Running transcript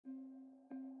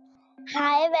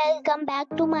Hi, welcome back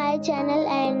to my channel,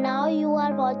 and now you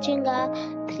are watching a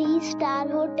 3-star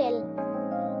hotel.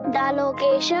 The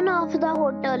location of the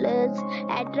hotel is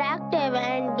attractive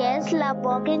and guests love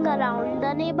walking around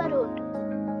the neighborhood.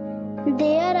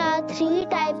 There are 3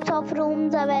 types of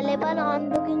rooms available on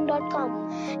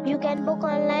booking.com. You can book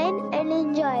online and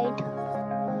enjoy it.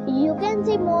 You can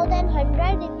see more than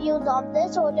 100 reviews of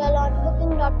this hotel on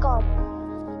booking.com.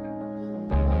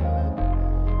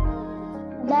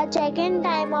 The check-in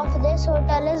time of this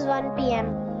hotel is 1 p.m.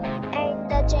 and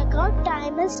the check-out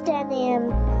time is 10 a.m.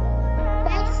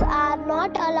 Pets are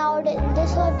not allowed in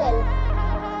this hotel.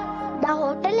 The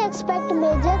hotel accepts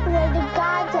major credit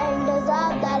cards and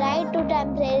reserves the right to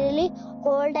temporarily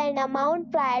hold an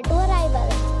amount prior to arrival.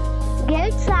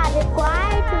 Guests are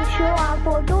required to show a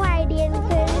photo ID and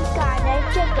credit card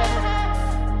at check-in.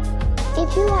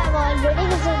 If you have already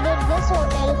visited this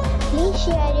hotel, please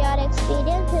share your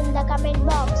experience in the comment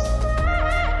box.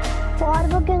 For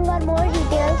booking or more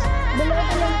details, below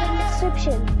the link in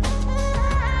description.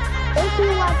 If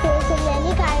you are facing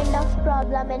any kind of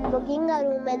problem in booking a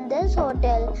room in this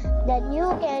hotel, then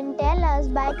you can tell us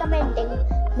by commenting.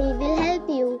 We will help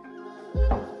you.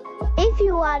 If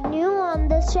you are new on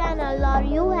this channel or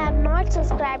you have not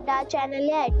subscribed our channel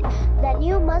yet, then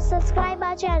you must subscribe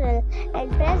our channel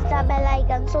and press the bell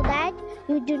icon so that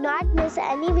you do not miss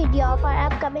any video of our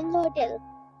upcoming hotel.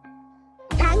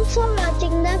 Thanks for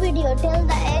watching the video till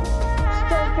the end.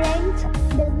 So friends,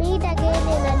 we'll meet again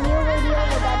in a new video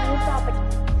with a new property.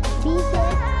 Be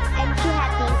safe.